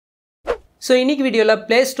So இன்னைக்கு வீடியோல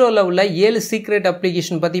Play Storeல உள்ள 7 சீக்ரெட்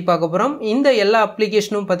அப்ளிகேஷன் பத்தி பார்க்க போறோம். இந்த எல்லா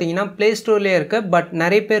அப்ளிகேஷனும் பாத்தீங்கன்னா Play Storeலயே இருக்கு, பட்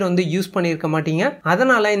நிறைய பேர் வந்து யூஸ் பண்ணிருக்க மாட்டீங்க.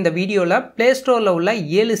 அதனால இந்த வீடியோல Play Storeல உள்ள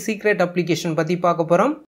 7 சீக்ரெட் அப்ளிகேஷன் பத்தி பார்க்க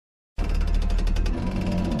போறோம்.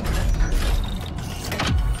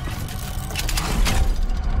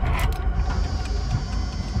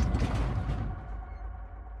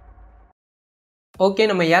 ஓகே,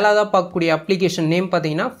 நம்ம ஏழாவதா பார்க்கக்கூடிய அப்ளிகேஷன் நேம்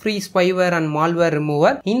பாத்தீங்கன்னா free spyware and malware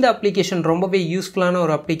remover. இந்த அப்ளிகேஷன் ரொம்பவே யூஸ்ஃபுல்லான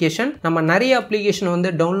ஒரு அப்ளிகேஷன். நம்ம நிறைய அப்ளிகேஷன் வந்து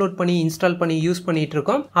டவுன்லோட் பண்ணி இன்ஸ்டால் பண்ணி யூஸ் பண்ணிட்டு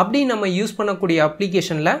இருக்கோம். அப்படி நம்ம யூஸ் பண்ணக்கூடிய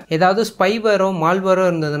அப்ளிகேஷன்ல ஏதாவது ஸ்பைவேரோ மால்வேரோ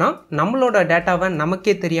இருந்ததுன்னா நம்மளோட டேட்டாவை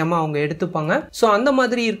நமக்கே தெரியாம அவங்க எடுத்துப்பாங்க. ஸோ அந்த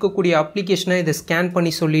மாதிரி இருக்கக்கூடிய அப்ளிகேஷனை இதை ஸ்கேன்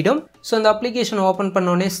பண்ணி சொல்லிடும். ஸோ இந்த அப்ளிகேஷன் ஓப்பன்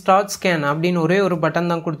பண்ணோடனே ஸ்டார்ட் ஸ்கேன் அப்படின்னு ஒரே ஒரு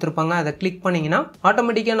பட்டன் தான் கொடுத்துருப்பாங்க. அதை கிளிக் பண்ணீங்கன்னா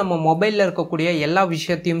ஆட்டோமேட்டிக்கா நம்ம மொபைல்ல இருக்கக்கூடிய எல்லா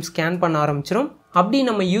விஷயத்தையும் ஸ்கேன் பண்ண ஆரம்பிச்சிடும். அப்படி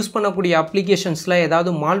நம்ம யூஸ் பண்ணக்கூடிய அப்ளிகேஷன்ஸ்ல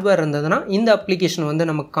ஏதாவது மால்வேர் இருந்ததுன்னா இந்த அப்ளிகேஷன் வந்து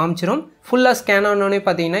நமக்கு காமிச்சிடும். ஃபுல்லா ஸ்கேன் ஆனோடனே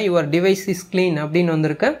பார்த்தீங்கன்னா யுவர் டிவைஸ் இஸ் கிளீன் அப்படின்னு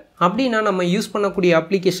வந்திருக்கு. அப்படின்னா நம்ம யூஸ் பண்ணக்கூடிய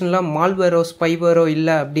அப்ளிகேஷன்ல மால்வேரோ ஸ்பைவேரோ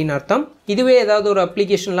இல்லை அப்படின்னு அர்த்தம். இதுவே ஏதாவது ஒரு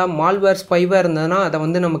அப்ளிகேஷன்ல மால்வேர் ஸ்பைவேர் இருந்ததுன்னா அதை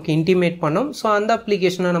வந்து நமக்கு இன்டிமேட் பண்ணும். ஸோ அந்த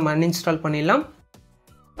அப்ளிகேஷனை நம்ம அன்இன்ஸ்டால் பண்ணிடலாம்.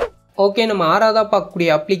 ஓகே, நம்ம ஆறாவதா பார்க்கக்கூடிய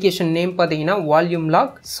அப்ளிகேஷன் நேம் பார்த்தீங்கன்னா வால்யூம்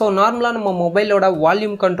லாக். ஸோ நார்மலாக நம்ம மொபைலோட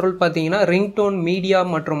வால்யூம் கண்ட்ரோல் பார்த்தீங்கன்னா ரிங்டோன், மீடியா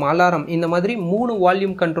மற்றும் அலாரம் இந்த மாதிரி 3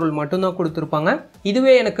 வால்யூம் கண்ட்ரோல் மட்டும்தான் கொடுத்துருப்பாங்க.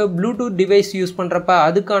 இதுவே எனக்கு ப்ளூடூத் டிவைஸ் யூஸ் பண்ணுறப்ப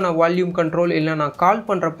அதுக்கான வால்யூம் கண்ட்ரோல், இல்லை நான் கால்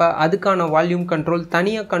பண்ணுறப்ப அதுக்கான வால்யூம் கண்ட்ரோல்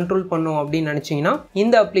தனியாக கண்ட்ரோல் பண்ணும் அப்படின்னு நினச்சிங்கன்னா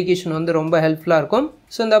இந்த அப்ளிகேஷன் வந்து ரொம்ப ஹெல்ப்ஃபுல்லாக இருக்கும்.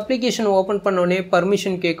 ஸோ இந்த அப்ளிகேஷன் ஓப்பன் பண்ணோடனே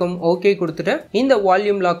பர்மிஷன் கேட்கும். ஓகே கொடுத்துட்டு இந்த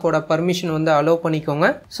வால்யூம் லாக்கோட பர்மிஷன் வந்து அலோவ் பண்ணிக்கோங்க.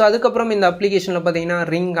 ஸோ அதுக்கப்புறம் இந்த அப்ளிகேஷனில் பார்த்தீங்கன்னா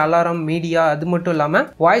ரிங், அலாரம், மீடியா அது மட்டும் இல்லாமல்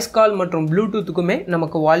வாய்ஸ் கால் மற்றும் ப்ளூடூத்துக்குமே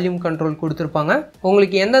நமக்கு வால்யூம் கண்ட்ரோல் கொடுத்துருப்பாங்க.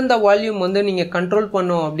 உங்களுக்கு எந்தெந்த வால்யூம் வந்து நீங்கள் கண்ட்ரோல்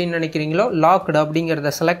பண்ணும் அப்படின்னு நினைக்கிறீங்களோ லாக்டு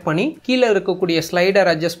அப்படிங்கிறத செலக்ட் பண்ணி கீழே இருக்கக்கூடிய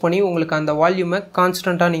ஸ்லைடர் அட்ஜஸ்ட் பண்ணி உங்களுக்கு அந்த வால்யூமை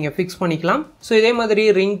கான்ஸ்டன்ட்டாக நீங்கள் ஃபிக்ஸ் பண்ணிக்கலாம். ஸோ இதே மாதிரி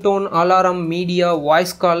ring tone, alarm, media,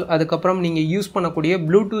 voice call, அதுக்கப்புறம் நீங்கள் யூஸ் பண்ணக்கூடிய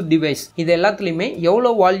ப்ளூடூத் டிவைஸ் இது எல்லாத்துலேயுமே எவ்வளோ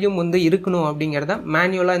வால்யூம் வந்து இருக்கணும் அப்படிங்கிறத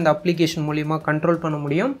மேனுவலா இந்த அப்ளிகேஷன் மூலமா கண்ட்ரோல் பண்ண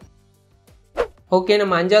முடியும். ஓகே,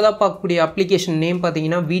 நம்ம அஞ்சாவதா பார்க்கக்கூடிய அப்ளிகேஷன் நேம்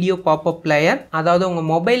பார்த்தீங்கன்னா வீடியோ பாப்அப் பிளேயர். அதாவது உங்க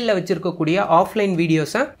மொபைலில் வச்சிருக்கக்கூடிய ஆஃப்லைன்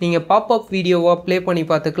வீடியோஸை நீங்க பாப்அப் வீடியோவா பிளே பண்ணி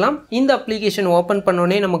பார்த்துக்கலாம். இந்த அப்ளிகேஷன் ஓப்பன்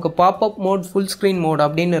பண்ணோடனே நமக்கு pop-up mode, full screen mode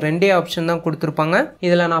அப்படின்னு 2 ஆப்ஷன் தான் கொடுத்துருப்பாங்க.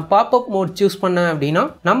 இதில் நான் பாப்அப் மோட் சூஸ் பண்ணேன் அப்படின்னா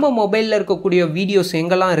நம்ம மொபைலில் இருக்கக்கூடிய வீடியோஸ்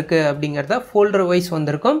எங்கெல்லாம் இருக்கு அப்படிங்கிறத ஃபோல்டர் வைஸ்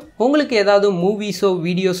வந்திருக்கும். உங்களுக்கு ஏதாவது மூவிஸோ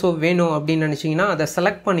வீடியோஸோ வேணும் அப்படின்னு நினைச்சீங்கன்னா அதை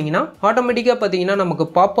செலக்ட் பண்ணீங்கன்னா ஆட்டோமேட்டிக்காக பார்த்தீங்கன்னா நமக்கு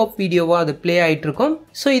பாப்அப் வீடியோவா அது பிளே ஆயிட்டு இருக்கும்.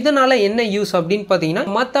 ஸோ இதனால என்ன யூஸ் அப்படின்னு பாத்தீங்கன்னா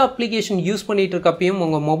மற்ற அப்ளிகேஷன் யூஸ் பண்ணிட்டு இருக்கப்பையும்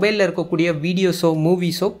உங்க மொபைல்ல இருக்கக்கூடிய வீடியோஸோ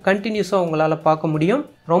மூவிஸோ கண்டினியூஸா உங்களால பார்க்க முடியும்.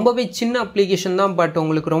 ரொம்பவே சின்ன அப்ளிகேஷன் தான், பட்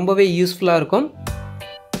உங்களுக்கு ரொம்பவே யூஸ்ஃபுல்லா இருக்கும்.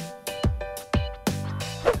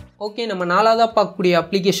 ஓகே, நம்ம நாலாவதா பார்க்கக்கூடிய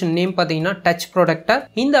அப்ளிகேஷன் நேம் பார்த்தீங்கன்னா டச் ப்ரொடக்டர்.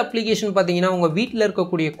 இந்த அப்ளிகேஷன் பார்த்தீங்கன்னா உங்க வீட்டில்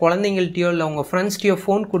இருக்கக்கூடிய குழந்தைங்கள்ட்டயோ இல்லை உங்க ஃப்ரெண்ட்ஸ்டையோ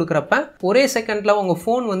ஃபோன் கொடுக்குறப்ப ஒரே செகண்ட்ல உங்க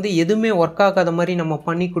ஃபோன் வந்து எதுவுமே ஒர்க் ஆகாத மாதிரி நம்ம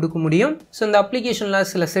பண்ணி கொடுக்க முடியும். ஸோ இந்த அப்ளிகேஷன்ல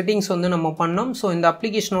சில செட்டிங்ஸ் வந்து நம்ம பண்ணோம். ஸோ இந்த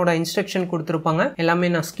அப்ளிகேஷனோட இன்ஸ்ட்ரக்ஷன் கொடுத்துருப்பாங்க, எல்லாமே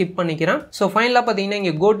நான் ஸ்கிப் பண்ணிக்கிறேன். ஸோ ஃபைனலாக பார்த்தீங்கன்னா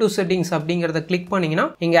இங்கே கோ டு செட்டிங்ஸ் அப்படிங்கிறத கிளிக் பண்ணீங்கன்னா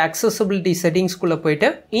இங்கே அக்சசபிலிட்டி செட்டிங்ஸ்குள்ள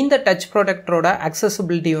போயிட்டு இந்த டச் ப்ரொடக்டரோட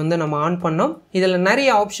அக்சசபிலிட்டி வந்து நம்ம ஆன் பண்ணோம். இதில்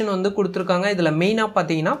நிறைய ஆப்ஷன் வந்து கொடுத்துருக்காங்க. இதில் மெயினாக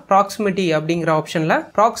பார்த்தீங்கன்னா ப்ராக்சிமிட்டி அப்படிங்கிற ஆப்ஷன்ல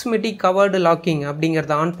ப்ராக்சிமிட்டி கவர்டு லாக்கிங்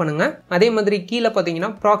அப்படிங்கறத ஆன் பண்ணுங்க. அதே மாதிரி கீழே பார்த்தீங்கன்னா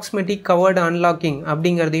ப்ராக்சிமிட்டி கவர்டு அன்லாக்கிங்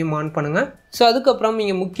அப்படிங்கிறதையும் ஆன் பண்ணுங்க. ஸோ அதுக்கப்புறம்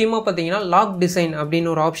இங்கே முக்கியமாக பார்த்தீங்கன்னா லாக் டிசைன்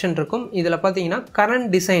அப்படின்னு ஒரு ஆப்ஷன் இருக்கும். இதில் பார்த்தீங்கன்னா கரண்ட்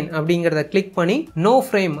டிசைன் அப்படிங்கிறத கிளிக் பண்ணி நோ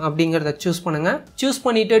ஃப்ரேம் அப்படிங்கிறத சூஸ் பண்ணுங்க. சூஸ்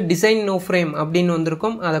பண்ணிட்டு டிசைன் நோ ஃப்ரேம் அப்படின்னு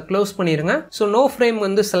வந்திருக்கும், அதை க்ளோஸ் பண்ணிடுங்க. ஸோ நோ ஃப்ரேம்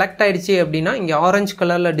வந்து செலக்ட் ஆயிடுச்சு அப்படின்னா இங்கே ஆரஞ்சு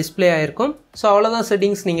கலரில் டிஸ்பிளே ஆயிருக்கும். ஸோ அவ்வளோதான்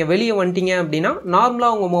செட்டிங்ஸ். நீங்கள் வெளியே வந்துட்டீங்க அப்படின்னா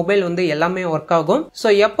நார்மலாக உங்கள் மொபைல் வந்து எல்லாமே ஒர்க் ஆகும். ஸோ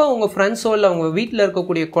எப்போ உங்கள் ஃப்ரெண்ட்ஸோ இல்லை உங்கள் வீட்டில்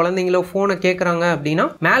இருக்கக்கூடிய குழந்தைங்களோ ஃபோனை கேட்குறாங்க அப்படின்னா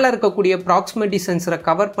மேலே இருக்கக்கூடிய ப்ராக்சிமிட்டி சென்சரை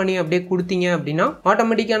கவர் பண்ணி அப்படியே கொடுத்தீங்க அப்படின்னா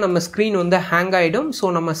ஆட்டோமேட்டிக்காக நம்ம ஸ்க்ரீன் வந்து ஹேங் ஆயிடும். ஸோ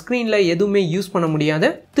நம்ம ஸ்க்ரீன்ல எதுவுமே யூஸ் பண்ண முடியாது.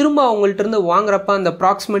 திரும்ப அவங்கள்ட்ட இருந்து வாங்குறப்ப அந்த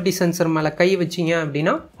ப்ராக்சிமிட்டி சென்சர் மேலே கை வச்சிங்க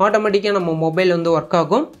அப்படின்னா ஆட்டோமேட்டிக்காக நம்ம மொபைல் வந்து ஒர்க்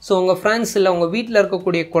ஆகும். ஸோ உங்கள் ஃப்ரெண்ட்ஸ் இல்லை உங்கள் வீட்டில்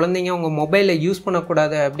இருக்கக்கூடிய குழந்தைங்க உங்கள் மொபைலை யூஸ்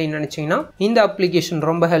பண்ணக்கூடாது அப்படின்னு நினச்சிங்கன்னா இந்த அப்ளிகேஷன்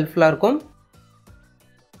ரொம்ப ஹெல்ப்ஃபுல்லாக இருக்கும்.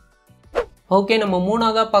 ஓகே, நம்ம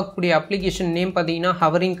மூணாவதா பார்க்கக்கூடிய அப்ளிகேஷன் நேம் பார்த்தீங்கன்னா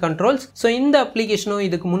ஹவரிங் கண்ட்ரோல்ஸ். ஸோ இந்த அப்ளிகேஷனும்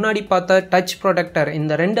இதுக்கு முன்னாடி பார்த்த டச் ப்ரொடக்டர்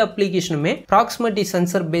இந்த 2 அப்ளிகேஷனுமே ப்ராக்சிமிட்டி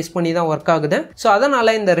சென்சர் பேஸ் பண்ணி தான் ஒர்க் ஆகுது. ஸோ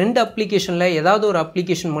அதனால இந்த 2 அப்ளிகேஷன்ல ஏதாவது ஒரு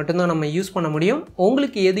அப்ளிகேஷன் மட்டும்தான் நம்ம யூஸ் பண்ண முடியும்.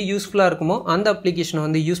 உங்களுக்கு எது யூஸ்ஃபுல்லா இருக்குமோ அந்த அப்ளிகேஷனை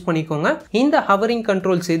வந்து யூஸ் பண்ணிக்கோங்க. இந்த ஹவரிங்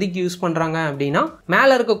கண்ட்ரோல்ஸ் எதுக்கு யூஸ் பண்றாங்க அப்படின்னா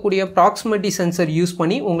மேலே இருக்கக்கூடிய ப்ராக்சிமிட்டி சென்சர் யூஸ்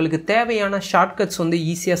பண்ணி உங்களுக்கு தேவையான ஷார்ட்கட்ஸ் வந்து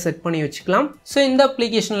ஈஸியாக செட் பண்ணி வச்சுக்கலாம். ஸோ இந்த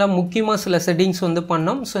அப்ளிகேஷன்ல முக்கியமாக சில செட்டிங்ஸ் வந்து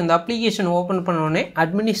பண்ணோம். ஸோ இந்த அப்ளிகேஷன் ஓப்பன் பண்ண உடனே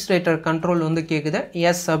அட்மினிஸ்ட்ரேட்டர் கண்ட்ரோல் வந்து கேட்குது.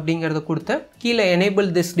 எஸ் அப்படிங்கிறத கொடுத்து கீழே எனேபிள்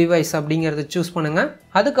திஸ் டிவைஸ் அப்படிங்கிறத சூஸ் பண்ணுங்க.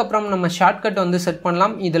 அதுக்கப்புறம் நம்ம ஷார்ட்கட் வந்து செட்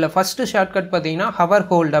பண்ணலாம். இதில் ஃபர்ஸ்ட் ஷார்ட்கட் பார்த்தீங்கன்னா ஹவர்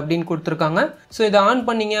ஹோல்ட் அப்படின்னு கொடுத்துருக்காங்க. ஸோ இதை ஆன்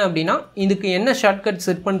பண்ணீங்க அப்படின்னா இதுக்கு என்ன ஷார்ட்கட்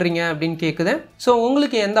செட் பண்ணுறீங்க அப்படின்னு கேட்குது. ஸோ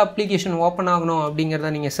உங்களுக்கு எந்த அப்ளிகேஷன் ஓப்பன் ஆகணும்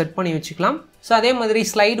அப்படிங்கிறத நீங்கள் செட் பண்ணி வச்சுக்கலாம். ஸோ அதே மாதிரி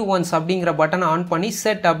ஸ்லைடு ஒன்ஸ் அப்படிங்கிற பட்டனை ஆன் பண்ணி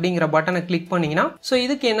செட் அப்படிங்கிற பட்டனை கிளிக் பண்ணிங்கன்னா ஸோ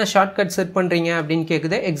இதுக்கு என்ன ஷார்ட்கட் செட் பண்ணுறீங்க அப்படின்னு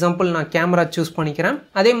கேட்குது. எக்ஸாம்பிள் நான் கேமரா சூஸ் பண்ணிக்கிறேன்.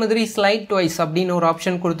 அதே மாதிரி ஸ்லைட் ட்வைஸ் அப்படின்னு ஒரு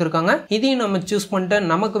ஆப்ஷன் கொடுத்துருக்காங்க. இதையும் நம்ம சூஸ் பண்ணிட்டு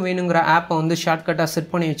நமக்கு வேணுங்கிற ஆப்பை வந்து ஷார்ட்கட்டாக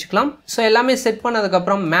செட் பண்ணி வச்சுக்கலாம். ஸோ எல்லாமே செட்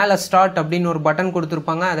பண்ணதுக்கப்புறம் மேலே ஸ்டார்ட் அப்படின்னு ஒரு பட்டன்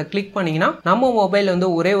கொடுத்துருப்பாங்க. அதை கிளிக் பண்ணிங்கன்னா நம்ம மொபைல் வந்து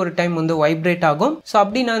ஒரே ஒரு டைம் வந்து வைப்ரேட் ஆகும். ஸோ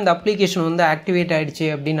அப்படின்னா இந்த அப்ளிகேஷன் வந்து ஆக்டிவேட் ஆயிடுச்சு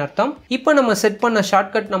அப்படின்னு அர்த்தம். இப்போ நம்ம செட் பண்ண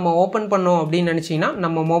ஷார்ட்கட் நம்ம ஓப்பன் பண்ணோம் அப்படின்னு நினச்சிங்கன்னா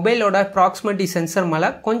நம்ம மொபைலோட ப்ராக்சிமேட்டி சென்சர் மேல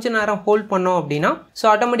கொஞ்ச நேரம் ஹோல்ட் பண்ணோம் அப்படின்னா ஸோ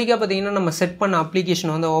ஆட்டோமேட்டிக்காக பார்த்தீங்கன்னா நம்ம செட் பண்ண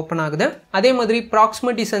அப்ளிகேஷன் வந்து ஓப்பன் ஆகுது. அதே மாதிரி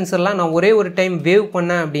ப்ராக்சிமேட்டி சென்சர்லாம் நான் ஒரே ஒரு டைம் வேவ்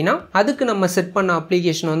பண்ணேன் அப்படின்னா அதுக்கு நம்ம செட் பண்ண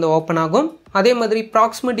அப்ளிகேஷன் வந்து ஓப்பன் ஆகும். அதே மாதிரி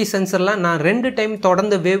ப்ராக்சிமேட்டி சென்சர்லாம் நான் 2 டைம்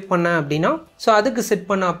தொடர்ந்து வேவ் பண்ணேன் அப்படின்னா ஸோ அதுக்கு செட்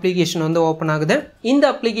பண்ண அப்ளிகேஷன் வந்து ஓப்பன் ஆகுது. இந்த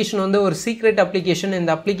அப்ளிகேஷன் வந்து ஒரு சீக்ரெட் அப்ளிகேஷன்.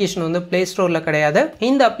 இந்த அப்ளிகேஷன் வந்து பிளே ஸ்டோரில் கிடையாது.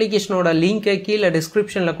 இந்த அப்ளிகேஷனோட லிங்கை கீழே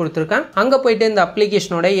டிஸ்கிரிப்ஷனில் கொடுத்துருக்கேன். அங்கே போயிட்டு இந்த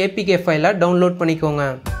அப்ளிகேஷனோட ஏபிகே ஃபைலை டவுன்லோட் பண்ணிக்கோங்க.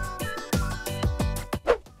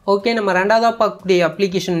 ஓகே, நம்ம ரெண்டாவதாக பார்க்கக்கூடிய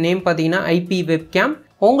அப்ளிகேஷன் நேம் பார்த்தீங்கன்னா ஐபி வெப்கேம்.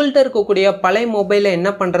 உங்கள்கிட்ட இருக்கக்கூடிய பழைய மொபைலில் என்ன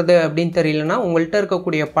பண்ணுறது அப்படின்னு தெரியலனா உங்கள்கிட்ட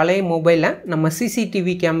இருக்கக்கூடிய பழைய மொபைலில் நம்ம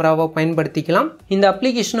சிசிடிவி கேமராவை பயன்படுத்திக்கலாம். இந்த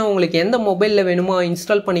அப்ளிகேஷனை உங்களுக்கு எந்த மொபைலில் வேணுமோ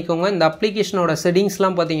இன்ஸ்டால் பண்ணிக்கோங்க. இந்த அப்ளிகேஷனோட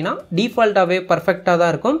செட்டிங்ஸ்லாம் பார்த்தீங்கன்னா டிஃபால்ட்டாகவே பர்ஃபெக்டாக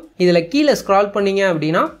தான் இருக்கும். இதில் கீழே ஸ்க்ரால் பண்ணீங்க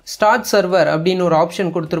அப்படின்னா ஸ்டார்ட் சர்வர் அப்படின்னு ஒரு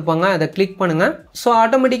ஆப்ஷன் கொடுத்துருப்பாங்க. அதை கிளிக் பண்ணுங்கள். ஸோ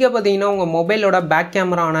ஆட்டோமேட்டிக்காக பார்த்தீங்கன்னா உங்கள் மொபைலோட பேக்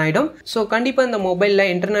கேமரா ஆன் ஆகிடும். ஸோ கண்டிப்பாக இந்த மொபைலில்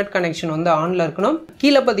இன்டர்நெட் கனெக்ஷன் வந்து ஆனில் இருக்கணும்.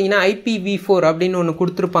 கீழே பார்த்தீங்கன்னா IPv4 அப்படின்னு ஒன்று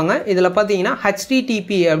கொடுத்துருப்பாங்க. இதில் பார்த்தீங்கன்னா HTTP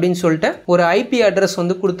அப்படின்னு சொல்லிட்டு ஒரு ஐபி அட்ரஸ்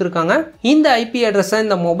வந்து கொடுத்துருக்காங்க. இந்த ஐபி அட்ரஸை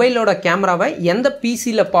இந்த மொபைலோட கேமராவை எந்த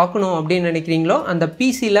பிசியில் பார்க்கணும் அப்படின்னு நினைக்கிறீங்களோ அந்த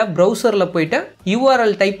பிசியில் ப்ரௌசரில் போயிட்டு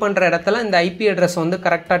URL டைப் பண்ணுற இடத்துல இந்த ஐபி அட்ரஸ் வந்து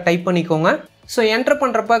கரெக்டாக டைப் பண்ணிக்கோங்க. ஸோ என்டர்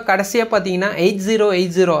பண்ணுறப்ப கடைசியாக பார்த்தீங்கன்னா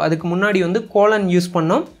 8080 அதுக்கு முன்னாடி வந்து கோலன் யூஸ்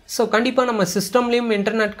பண்ணோம். ஸோ கண்டிப்பாக நம்ம சிஸ்டம்லேயும்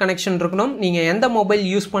இன்டர்நெட் கனெக்ஷன் இருக்கணும். நீங்கள் எந்த மொபைல்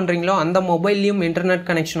யூஸ் பண்ணுறீங்களோ அந்த மொபைல்லையும் இன்டர்நெட்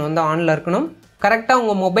கனெக்ஷன் வந்து ஆனில் இருக்கணும். கரெக்டாக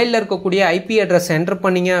உங்கள் மொபைலில் இருக்கக்கூடிய ஐபி அட்ரஸ் என்டர்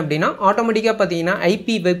பண்ணிங்க அப்படின்னா ஆட்டோமேட்டிக்காக பார்த்தீங்கன்னா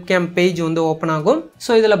ஐபி வெப்கேம் பேஜ் வந்து ஓப்பன் ஆகும்.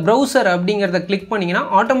 ஸோ இதில் ப்ரௌசர் அப்படிங்கிறத கிளிக் பண்ணிங்கன்னா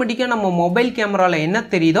ஆட்டோமேட்டிக்காக நம்ம மொபைல் கேமராவில் என்ன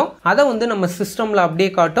தெரியுதோ அதை வந்து நம்ம சிஸ்டமில் அப்படியே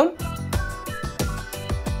காட்டும்.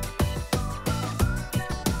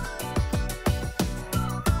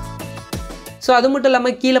 ஸோ அது மட்டும்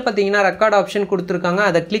இல்லாமல் கீழே பார்த்தீங்கன்னா ரெக்கார்ட் ஆப்ஷன் கொடுத்துருக்காங்க.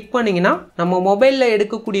 அதை கிளிக் பண்ணிங்கன்னா நம்ம மொபைலில்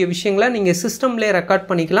எடுக்கக்கூடிய விஷயங்களை நீங்கள் சிஸ்டம்லேயே ரெக்கார்ட்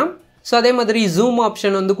பண்ணிக்கலாம். ஸோ அதே மாதிரி ஜூம்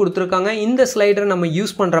ஆப்ஷன் வந்து கொடுத்துருக்காங்க. இந்த ஸ்லைடரை நம்ம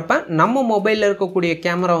யூஸ் பண்ணுறப்ப நம்ம மொபைலில் இருக்கக்கூடிய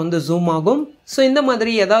கேமரா வந்து ஜூம் ஆகும். ஸோ இந்த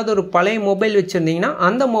மாதிரி ஏதாவது ஒரு பழைய மொபைல் வச்சுருந்தீங்கன்னா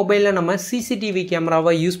அந்த மொபைலில் நம்ம சிசிடிவி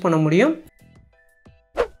கேமராவை யூஸ் பண்ண முடியும்.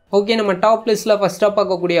 ஓகே, நம்ம டாப் லிஸ்ட்டில் ஃபஸ்ட்டாக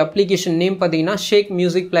பார்க்கக்கூடிய அப்ளிகேஷன் நேம் பார்த்தீங்கன்னா ஷேக்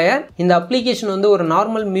மியூசிக் பிளேயர். இந்த அப்ளிகேஷன் வந்து ஒரு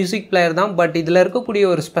நார்மல் மியூசிக் பிளேயர் தான். பட் இதில் இருக்கக்கூடிய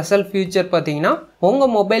ஒரு ஸ்பெஷல் ஃபியூச்சர் பார்த்தீங்கன்னா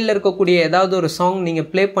உங்கள் மொபைலில் இருக்கக்கூடிய ஏதாவது ஒரு சாங் நீங்கள்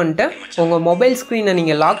ப்ளே பண்ணிட்டு உங்கள் மொபைல் ஸ்க்ரீனை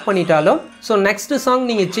நீங்கள் லாக் பண்ணிட்டாலும் ஸோ நெக்ஸ்ட் சாங்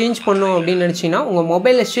நீங்கள் சேஞ்ச் பண்ணணும் அப்படின்னு நினச்சிங்கன்னா உங்கள்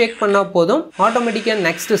மொபைலை ஷேக் பண்ணால் போதும், ஆட்டோமேட்டிக்காக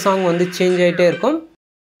நெக்ஸ்ட் சாங் வந்து சேஞ்ச் ஆகிட்டே இருக்கும்.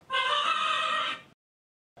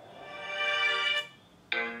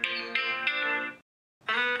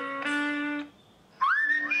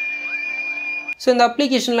 ஸோ இந்த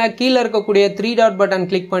அப்ளிகேஷனில் கீழே இருக்கக்கூடிய 3 டாட் பட்டன்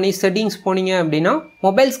கிளிக் பண்ணி செட்டிங்ஸ் போனீங்க அப்படின்னா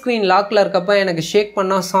மொபைல் ஸ்க்ரீன் லாக்கில் இருக்கப்போ எனக்கு ஷேக்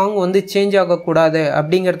பண்ணால் சாங் வந்து சேஞ்ச் ஆகக்கூடாது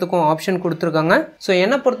அப்படிங்கிறதுக்கும் ஆப்ஷன் கொடுத்துருக்காங்க. ஸோ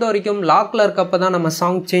என்னை பொறுத்த வரைக்கும் லாக்கில் இருக்கப்போ தான் நம்ம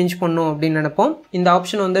சாங் சேஞ்ச் பண்ணணும் அப்படின்னு நினைப்போம். இந்த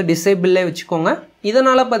ஆப்ஷன் வந்து டிசேபிளே வச்சுக்கோங்க.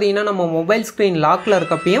 இதனால் பார்த்தீங்கன்னா நம்ம மொபைல் ஸ்க்ரீன் லாக்கில்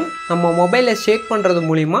இருக்கப்பையும் நம்ம மொபைலை ஷேக் பண்ணுறது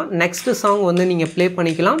மூலிமா நெக்ஸ்ட் சாங் வந்து நீங்கள் ப்ளே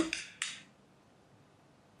பண்ணிக்கலாம்.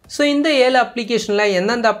 ஸோ இந்த 7 அப்ளிகேஷனில்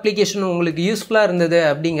எந்தெந்த அப்ளிகேஷன் உங்களுக்கு யூஸ்ஃபுல்லாக இருந்தது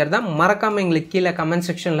அப்படிங்கிறத மறக்காமல் எங்களுக்கு கீழே கமெண்ட்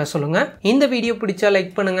செக்ஷனில் சொல்லுங்கள். இந்த வீடியோ பிடிச்சா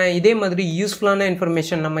லைக் பண்ணுங்கள். இதே மாதிரி யூஸ்ஃபுல்லான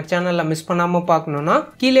இன்ஃபர்மேஷன் நம்ம சேனலில் மிஸ் பண்ணாமல் பார்க்கணுன்னா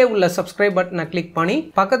கீழே உள்ள சப்ஸ்கிரைப் பட்டனை கிளிக் பண்ணி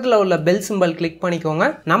பக்கத்தில் உள்ள பெல் சிம்பல் கிளிக் பண்ணிக்கோங்க.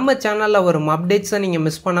 நம்ம சேனலில் வரும் அப்டேட்ஸை நீங்கள்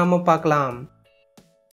மிஸ் பண்ணாமல் பார்க்கலாம்.